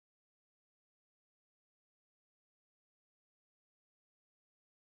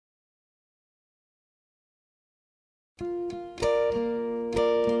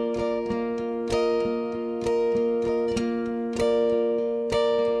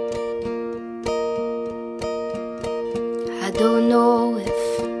I don't know if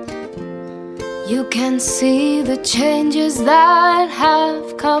you can see the changes that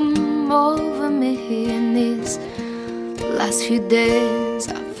have come over me in these last few days.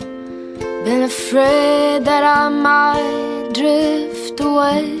 I've been afraid that I might drift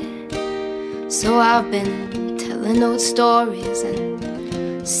away, so I've been telling old stories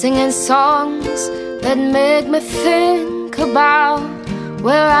and singing songs that make me think about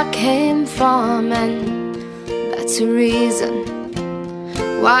where I came from, and that's a reason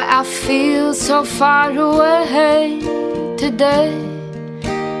why I feel so far away today.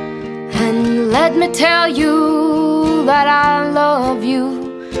 And let me tell you that I love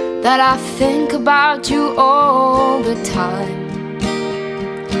you, that I think about you all the time.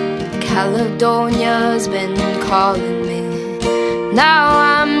 Caledonia's been calling me, now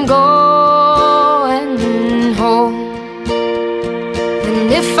I'm going home.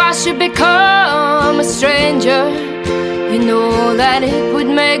 And if I should become a stranger, you know that it would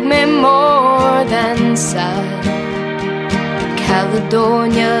make me more than sad.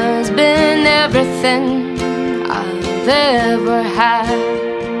 Caledonia's been everything I've ever had.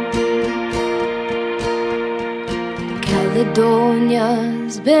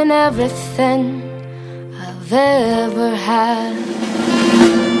 Caledonia's been everything I've ever had.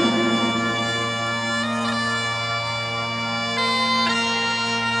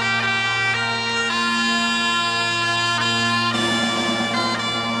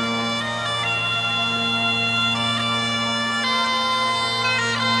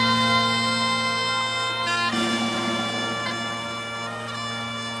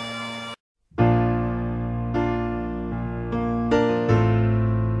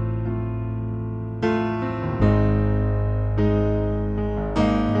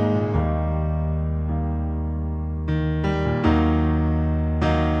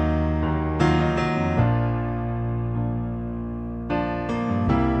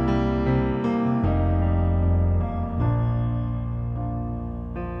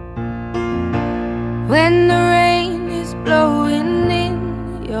 When the rain is blowing in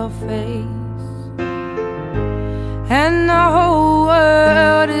your face and the whole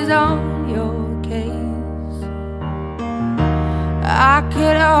world is on your case, I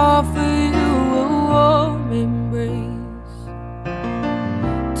could offer you a warm embrace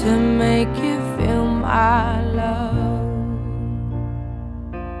to make you feel my love.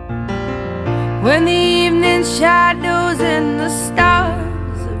 When the evening shadows and the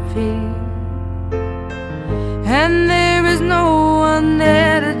stars appear and there is no one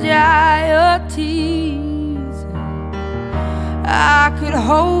there to dry your tears, I could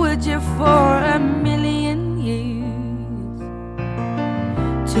hold you for a million years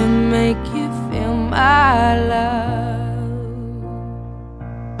to make you feel my love.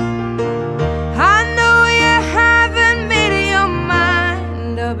 I know you haven't made your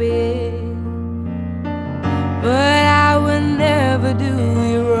mind up yet, but I will never do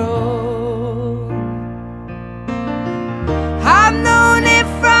you wrong. I've known it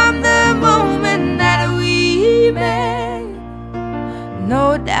from the moment that we met,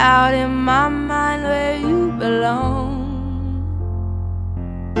 no doubt in my mind where you belong.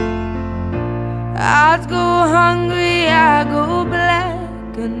 I'd go hungry, I go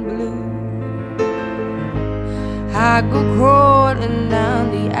black and blue, I go crawling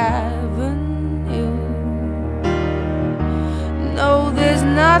down the avenue. No, there's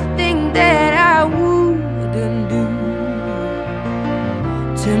nothing that I wouldn't do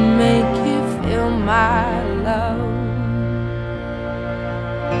to make you feel my love.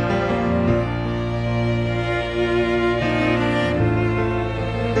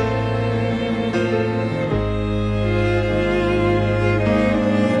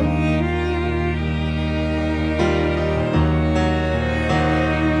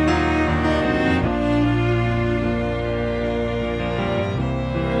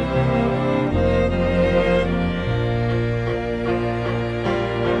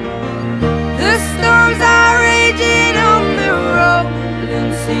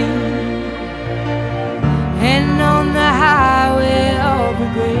 And on the highway of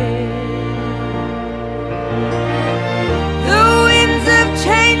regret, the winds of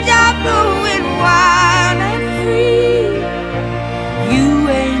change are blowing wild and free. You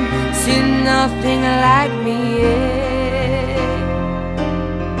ain't seen nothing like me yet.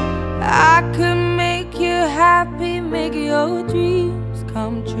 I could make you happy, make your dreams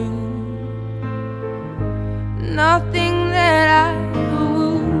come true. Nothing that I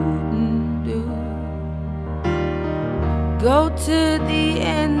wouldn't do. go to the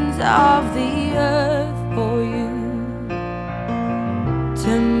ends of the earth for you,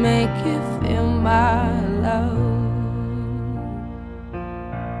 to make you feel my love,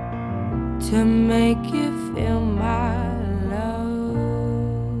 to make you feel my love.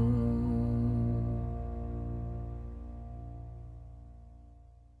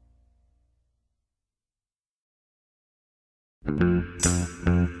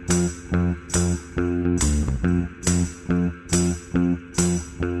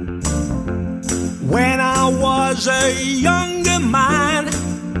 When I was a younger man,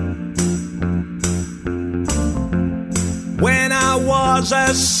 when I was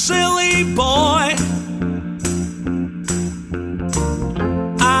a silly boy,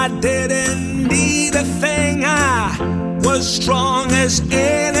 I didn't need a thing, I was strong as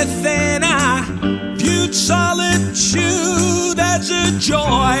anything. I viewed solitude as a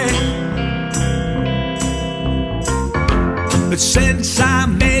joy, but since I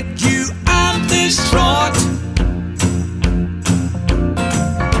met you, I'm distraught.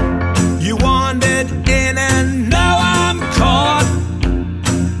 You wandered in and now I'm caught.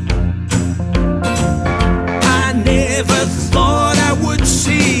 I never thought I would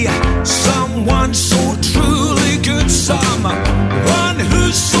see someone so truly good, someone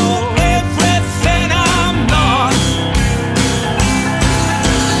who saw everything I'm not.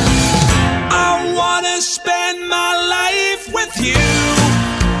 I wanna spend my life with you.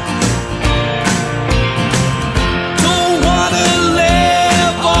 Don't wanna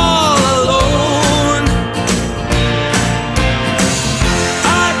live all alone.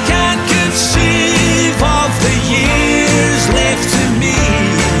 I can't conceive of the years left to me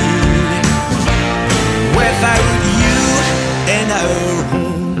without you in our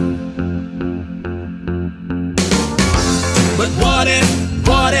home. But what if,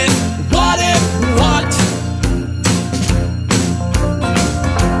 what if, what if, what?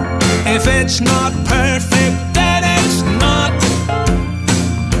 If it's not perfect, then it's not.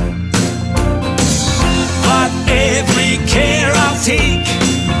 But every care I'll take,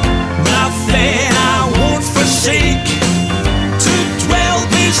 nothing I won't forsake, to dwell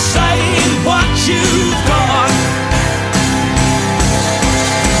beside what you've got.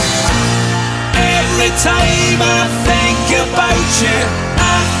 Every time I think about you,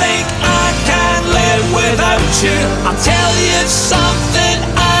 I think I can't live without you. I'll tell you something,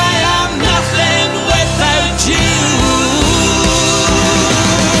 I am nothing without you.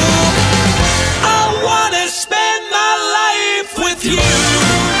 I wanna spend my life with you.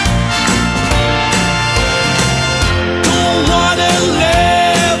 Don't wanna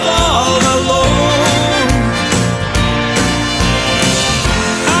live all alone.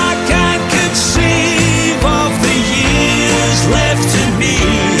 I can't conceive of the years left to me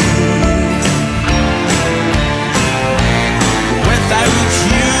without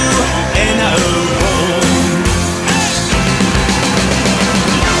you in our home.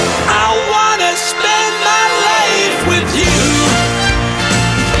 I wanna spend my life with you.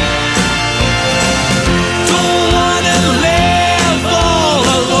 Don't wanna live all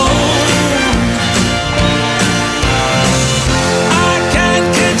alone. I can't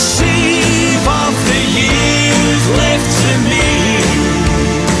conceive of the years left to me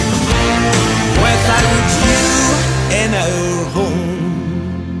without you in our home.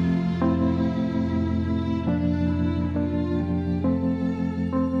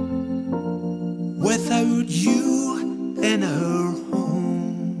 Without you